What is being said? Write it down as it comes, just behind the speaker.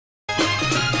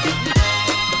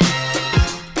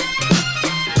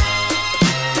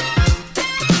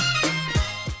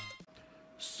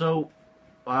So,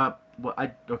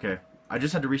 okay. I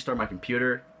just had to restart my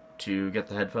computer to get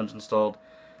the headphones installed.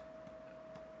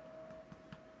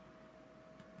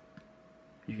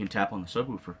 You can tap on the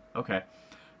subwoofer. Okay.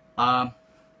 Um,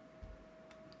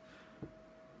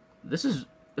 this is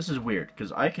weird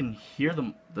because I can hear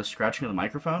the scratching of the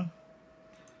microphone,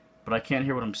 but I can't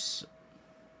hear what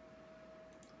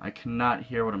I cannot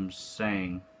hear what I'm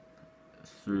saying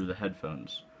through the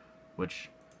headphones, which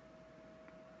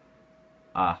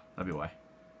that'd be why.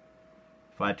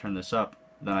 If I turn this up,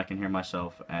 then I can hear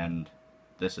myself, and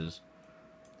that's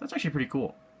actually pretty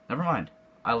cool. Never mind.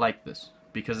 I like this,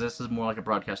 because this is more like a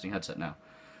broadcasting headset now.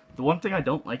 The one thing I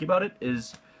don't like about it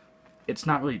is it's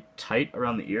not really tight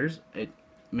around the ears. I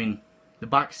mean, the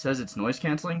box says it's noise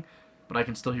canceling, but I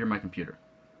can still hear my computer.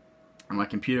 And my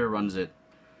computer runs at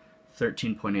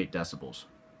 13.8 decibels.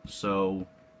 So,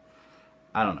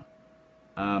 I don't know.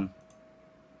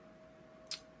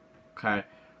 Okay,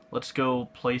 let's go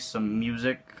play some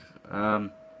music. I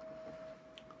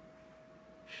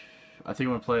think I'm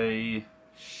going to play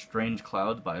Strange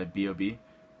Clouds by B.O.B.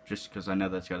 just because I know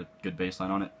that's got a good bass line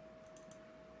on it.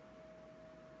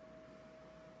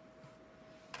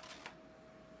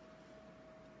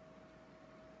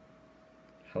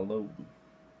 Hello.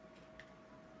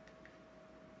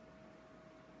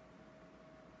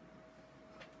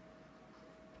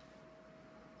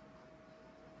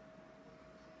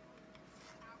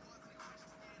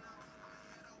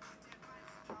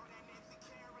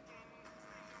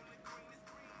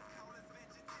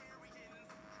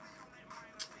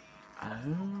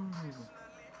 Oh.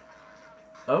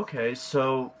 Okay,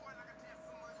 so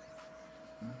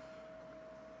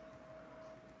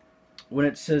when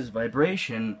it says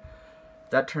vibration,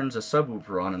 that turns a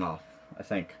subwoofer on and off, I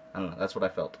think. I don't know, that's what I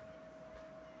felt.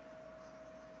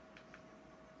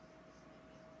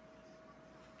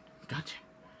 Gotcha.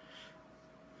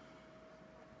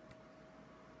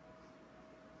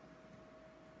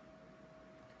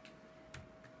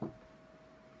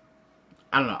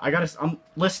 I don't know, I'm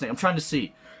listening, I'm trying to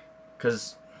see.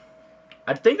 Because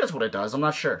I think that's what it does, I'm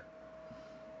not sure.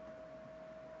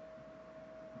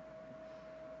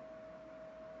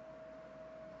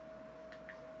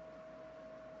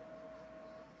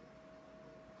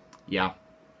 Yeah.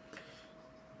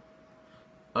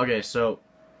 Okay, so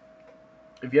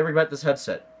if you ever got this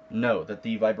headset, know that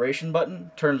the vibration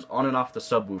button turns on and off the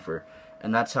subwoofer,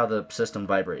 and that's how the system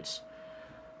vibrates.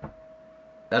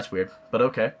 That's weird, but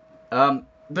okay.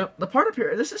 The part up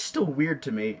here, this is still weird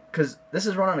to me, because this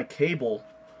is run on a cable,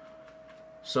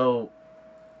 so,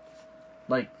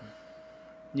 like,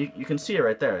 you can see it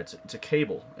right there, it's a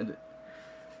cable, and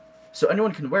so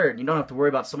anyone can wear it, and you don't have to worry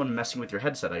about someone messing with your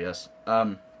headset, I guess. I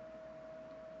don't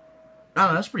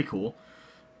know, that's pretty cool.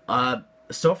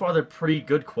 So far they're pretty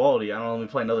good quality. I don't know, let me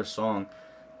play another song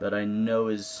that I know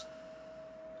is,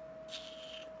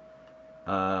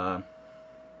 well,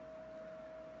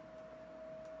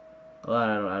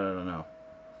 I don't know.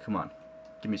 Come on,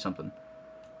 give me something.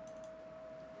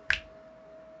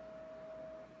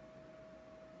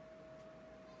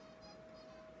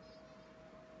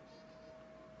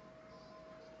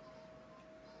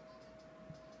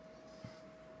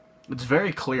 It's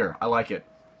very clear. I like it.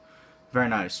 Very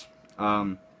nice.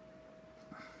 Some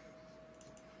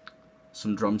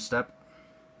drum step.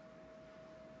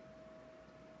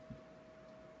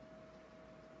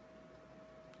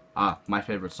 My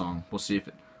favorite song. We'll see if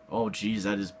it... Oh, geez,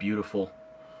 that is beautiful.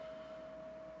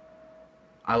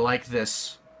 I like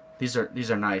this. These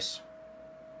are nice.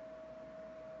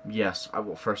 Yes, I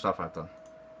will. First off, I have to...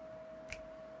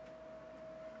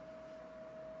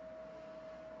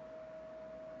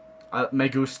 me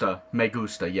gusta. Me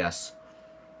gusta, yes.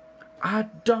 I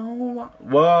don't want...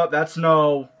 What? That's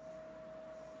no...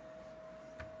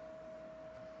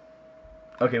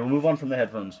 Okay, we'll move on from the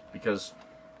headphones, because...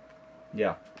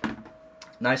 Yeah.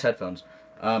 Nice headphones.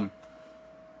 If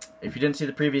you didn't see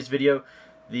the previous video,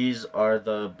 these are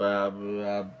the...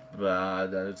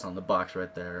 it's on the box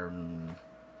right there.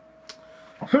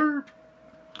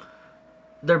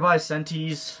 They're by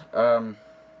Sentis.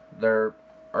 They're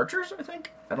Archers, I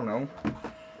think? I don't know.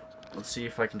 Let's see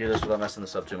if I can do this without messing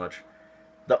this up too much.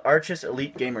 The Archis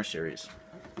Elite Gamer Series.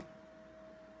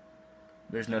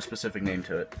 There's no specific name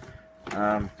to it.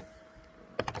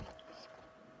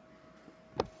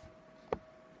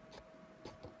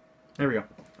 There we go.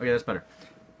 Okay, that's better.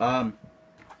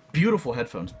 Beautiful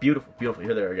headphones. Beautiful, beautiful.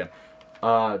 Here they are again.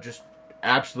 Just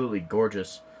absolutely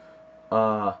gorgeous.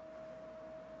 Okay.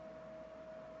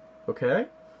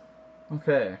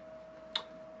 Okay.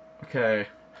 Okay.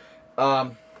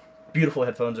 Beautiful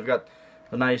headphones. I've got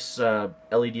a nice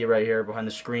LED right here behind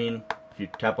the screen. If you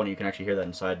tap on it, you can actually hear that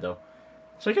inside, though.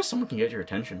 So I guess someone can get your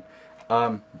attention.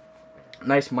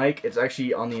 Nice mic. It's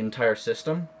actually on the entire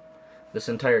system. This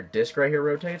entire disc right here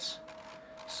rotates,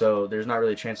 so there's not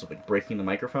really a chance of like breaking the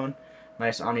microphone.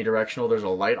 Nice omnidirectional. There's a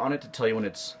light on it to tell you when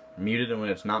it's muted and when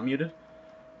it's not muted.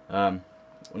 When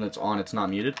it's on, it's not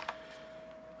muted.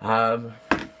 All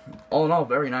in all,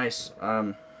 very nice.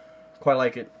 Quite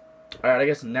like it. Alright, I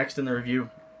guess next in the review,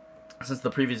 since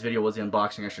the previous video was the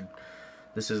unboxing,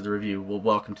 this is the review. Well,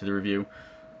 welcome to the review.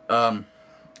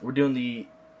 We're doing the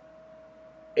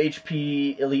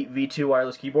HP Elite V2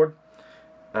 wireless keyboard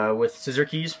with scissor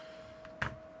keys.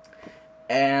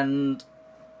 And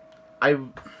I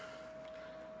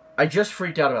just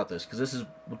freaked out about this because this is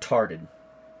retarded.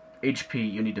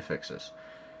 HP, you need to fix this.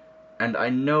 And I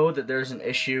know that there's an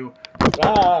issue.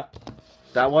 Ah!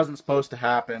 That wasn't supposed to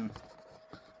happen.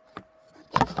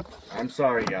 I'm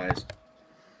sorry, guys.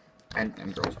 And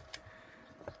girls.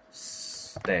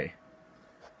 Stay.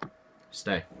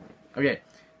 Okay.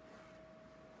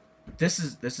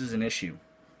 This is an issue.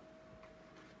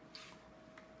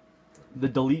 The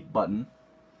delete button,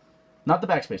 not the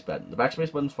backspace button. The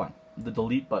backspace button's fine. The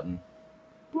delete button.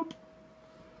 Boop.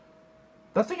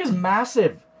 That thing is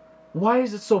massive. Why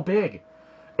is it so big?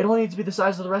 It only needs to be the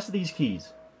size of the rest of these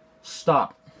keys.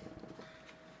 Stop.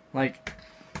 Like,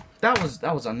 that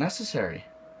was unnecessary.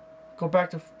 Go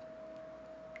back to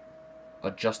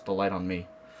adjust the light on me.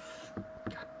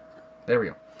 There we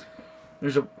go.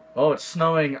 Oh, it's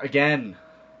snowing again.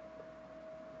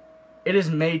 It is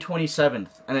May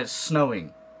 27th, and it's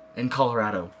snowing in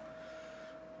Colorado.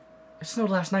 It snowed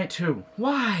last night, too.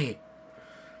 Why?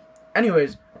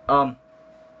 Anyways, let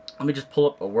me just pull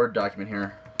up a Word document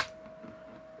here.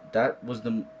 That was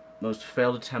the most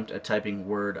failed attempt at typing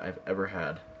Word I've ever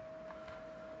had.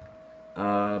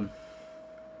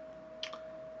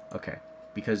 Okay.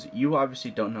 Because you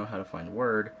obviously don't know how to find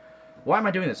Word. Why am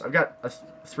I doing this? I've got a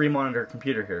 3-monitor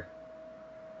computer here.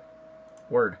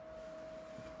 Word.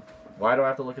 Why do I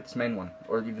have to look at this main one?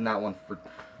 Or even that one for...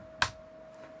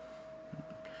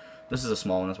 This is a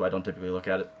small one, that's why I don't typically look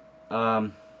at it.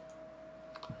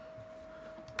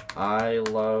 I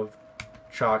love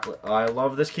chocolate. I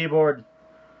love this keyboard.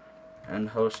 And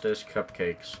Hostess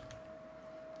cupcakes.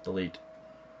 Delete.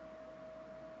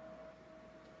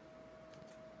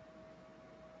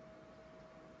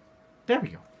 There we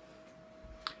go.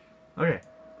 Okay,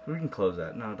 we can close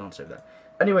that. No, don't save that.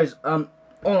 Anyways, I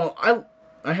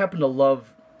happen to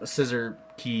love scissor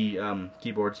key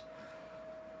keyboards.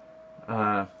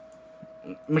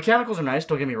 Mechanicals are nice,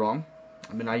 don't get me wrong.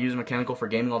 I mean, I use mechanical for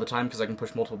gaming all the time because I can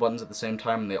push multiple buttons at the same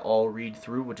time and they all read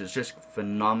through, which is just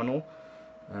phenomenal,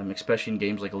 especially in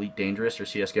games like Elite Dangerous or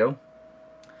CSGO.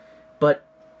 But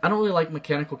I don't really like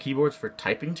mechanical keyboards for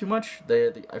typing too much.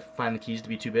 I find the keys to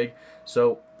be too big.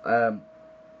 So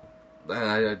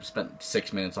I spent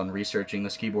 6 minutes on researching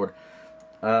this keyboard.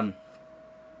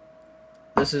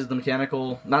 This is the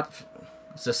mechanical,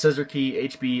 it's a scissor key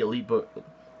HP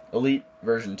Elite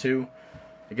version 2.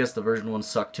 I guess the version 1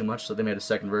 sucked too much, so they made a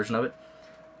second version of it.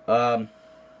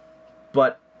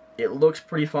 But it looks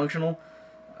pretty functional.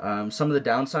 Some of the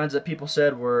downsides that people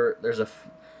said were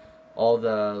all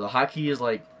the hotkeys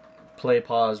like play,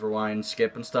 pause, rewind,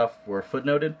 skip, and stuff were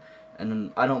footnoted,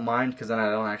 and I don't mind because then I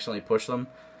don't accidentally push them.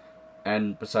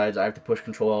 And besides, I have to push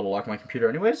Control L to lock my computer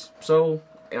anyways, so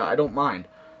I don't mind.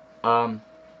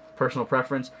 Personal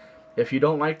preference. If you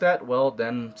don't like that, well,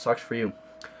 then sucks for you.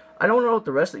 I don't know what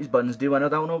the rest of these buttons do. I know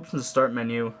that one opens the start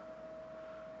menu.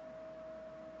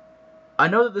 I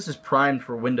know that this is primed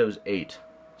for Windows 8,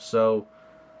 so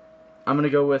I'm going to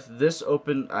go with this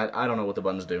open. I don't know what the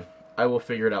buttons do. I will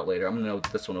figure it out later. I'm going to know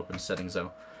this one opens settings,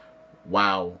 though.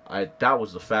 Wow, that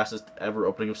was the fastest ever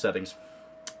opening of settings.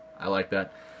 I like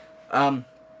that.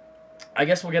 I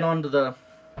guess we'll get on to the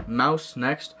mouse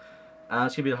next. It's going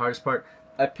to be the hardest part.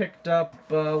 I picked up,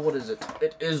 what is it?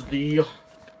 It is the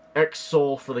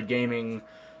X-Soul for the gaming.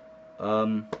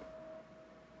 I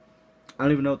don't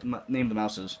even know what the name of the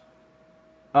mouse is.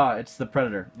 It's the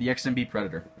Predator, the XMB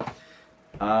Predator.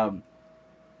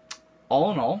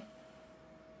 All in all,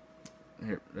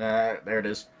 here, there it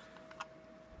is.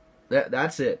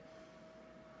 That's it.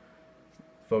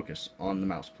 Focus on the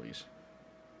mouse, please.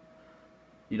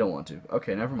 You don't want to.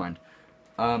 Okay, never mind.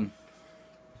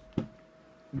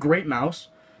 Great mouse.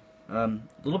 A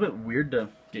little bit weird to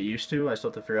get used to. I still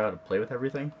have to figure out how to play with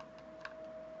everything.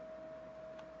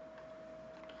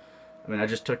 I mean, I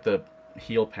just took the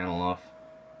heel panel off.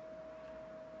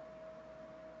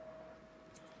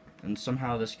 And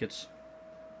somehow this gets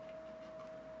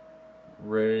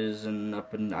risen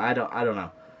up, and I don't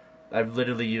know. I've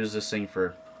literally used this thing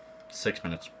for 6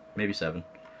 minutes, maybe 7.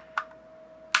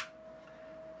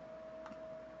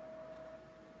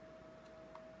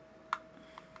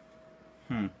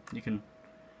 You can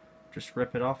just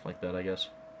rip it off like that, I guess.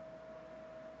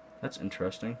 That's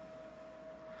interesting.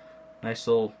 Nice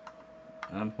little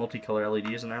multicolor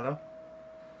LEDs in there, though.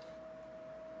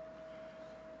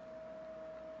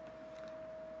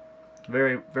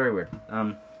 Very, very weird.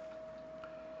 I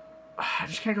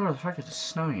just can't get over the fact that it's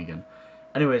snowing again.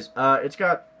 Anyways, it's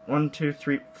got 1, 2,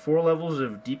 3, 4 levels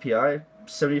of DPI,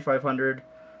 7,500.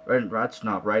 That's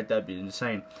not right. That'd be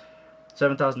insane.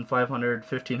 7,500,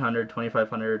 1,500,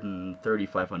 2,500, and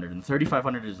 3,500. And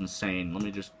 3,500 is insane. Let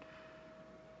me just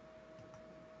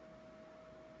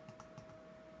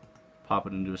pop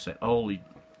it into a set. Holy.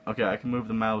 Okay, I can move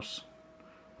the mouse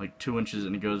like 2 inches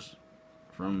and it goes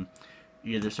from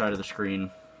either side of the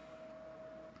screen.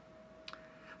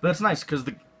 But that's nice because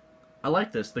I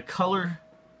like this. The color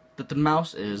that the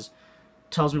mouse is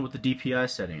tells me what the DPI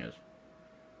setting is.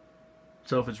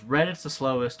 So if it's red, it's the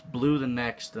slowest, blue the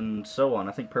next, and so on.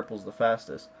 I think purple's the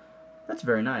fastest. That's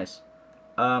very nice.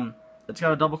 It's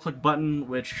got a double-click button,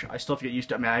 which I still have to get used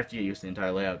to. I mean, I have to get used to the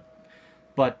entire layout.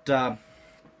 But, I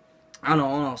don't know,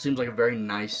 all in all, it seems like a very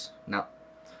nice, a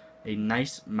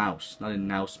nice mouse. Not a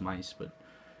mouse mice, but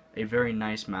a very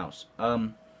nice mouse. I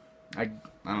don't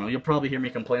know, you'll probably hear me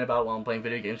complain about it while I'm playing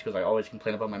video games, because I always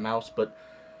complain about my mouse, but,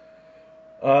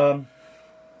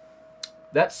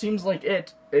 that seems like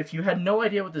it. If you had no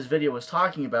idea what this video was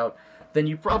talking about, then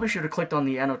you probably should have clicked on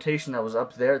the annotation that was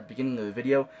up there at the beginning of the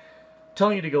video,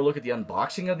 telling you to go look at the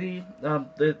unboxing of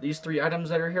these 3 items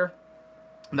that are here.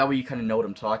 That way you kind of know what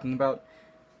I'm talking about,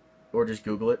 or just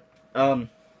Google it. But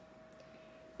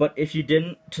if you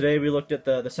didn't, today we looked at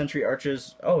the Century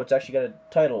Arches. Oh, it's actually got a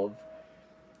title of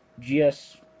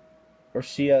GS or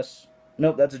CS.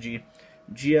 Nope, that's a G.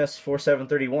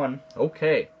 GS4731.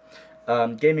 Okay.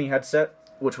 Gaming headset,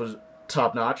 which was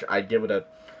top notch. I'd give it a,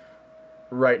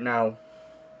 right now,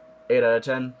 8 out of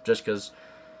 10, just because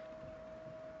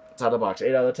it's out of the box.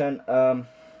 8 out of 10.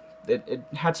 It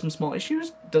had some small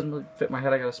issues. Doesn't really fit my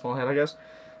head. I got a small head, I guess.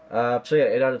 So yeah,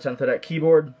 8 out of 10 for that.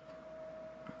 Keyboard,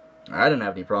 I didn't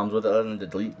have any problems with it other than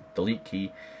the delete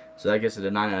key. So I guess it's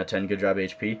a 9 out of 10. Good job,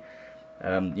 HP.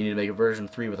 You need to make a version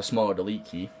 3 with a smaller delete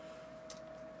key.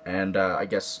 And I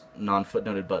guess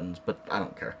non-footnoted buttons, but I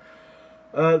don't care.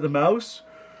 The mouse,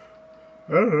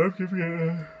 I don't know, give me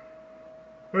a,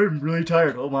 I'm really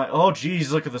tired. Oh my, oh jeez,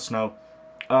 look at the snow.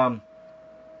 7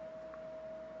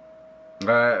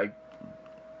 out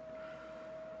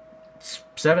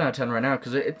of 10 right now,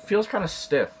 because it feels kind of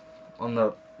stiff on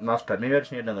the mouse pad. Maybe I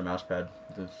just need another mouse pad.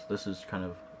 This is kind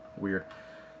of weird.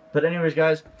 But anyways,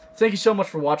 guys, thank you so much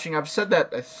for watching. I've said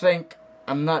that, I think,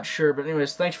 I'm not sure, but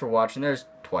anyways, thanks for watching. There's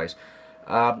twice.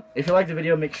 If you liked the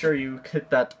video, make sure you hit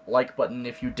that like button.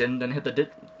 If you didn't, then hit the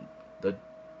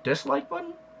dislike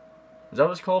button? Is that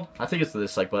what it's called? I think it's the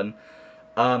dislike button.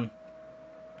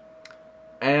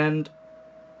 And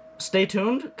stay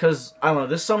tuned, because, I don't know,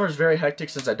 this summer is very hectic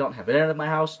since I don't have internet at my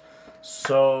house.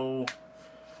 So,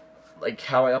 like,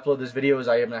 how I upload this video is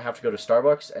I am going to have to go to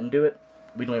Starbucks and do it.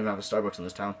 We don't even have a Starbucks in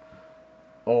this town.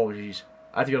 Oh, jeez.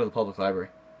 I have to go to the public library.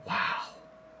 Wow.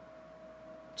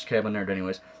 It's okay, I'm a nerd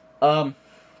anyways.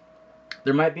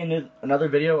 There might be another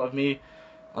video of me,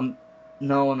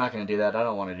 no, I'm not going to do that. I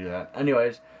don't want to do that.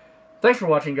 Anyways, thanks for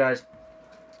watching, guys.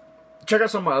 Check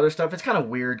out some of my other stuff. It's kind of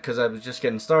weird because I was just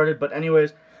getting started, but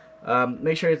anyways,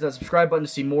 make sure you hit that subscribe button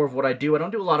to see more of what I do. I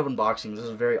don't do a lot of unboxings. This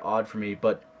is very odd for me,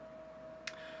 but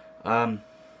I'm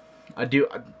going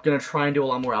to try and do a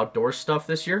lot more outdoor stuff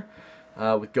this year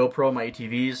with GoPro and my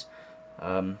ATVs.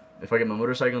 If I get my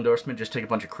motorcycle endorsement, just take a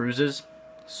bunch of cruises.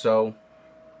 So,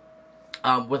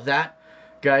 with that,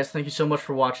 guys, thank you so much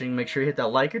for watching. Make sure you hit that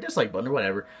like or dislike button or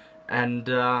whatever. And,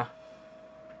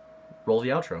 roll the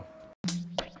outro.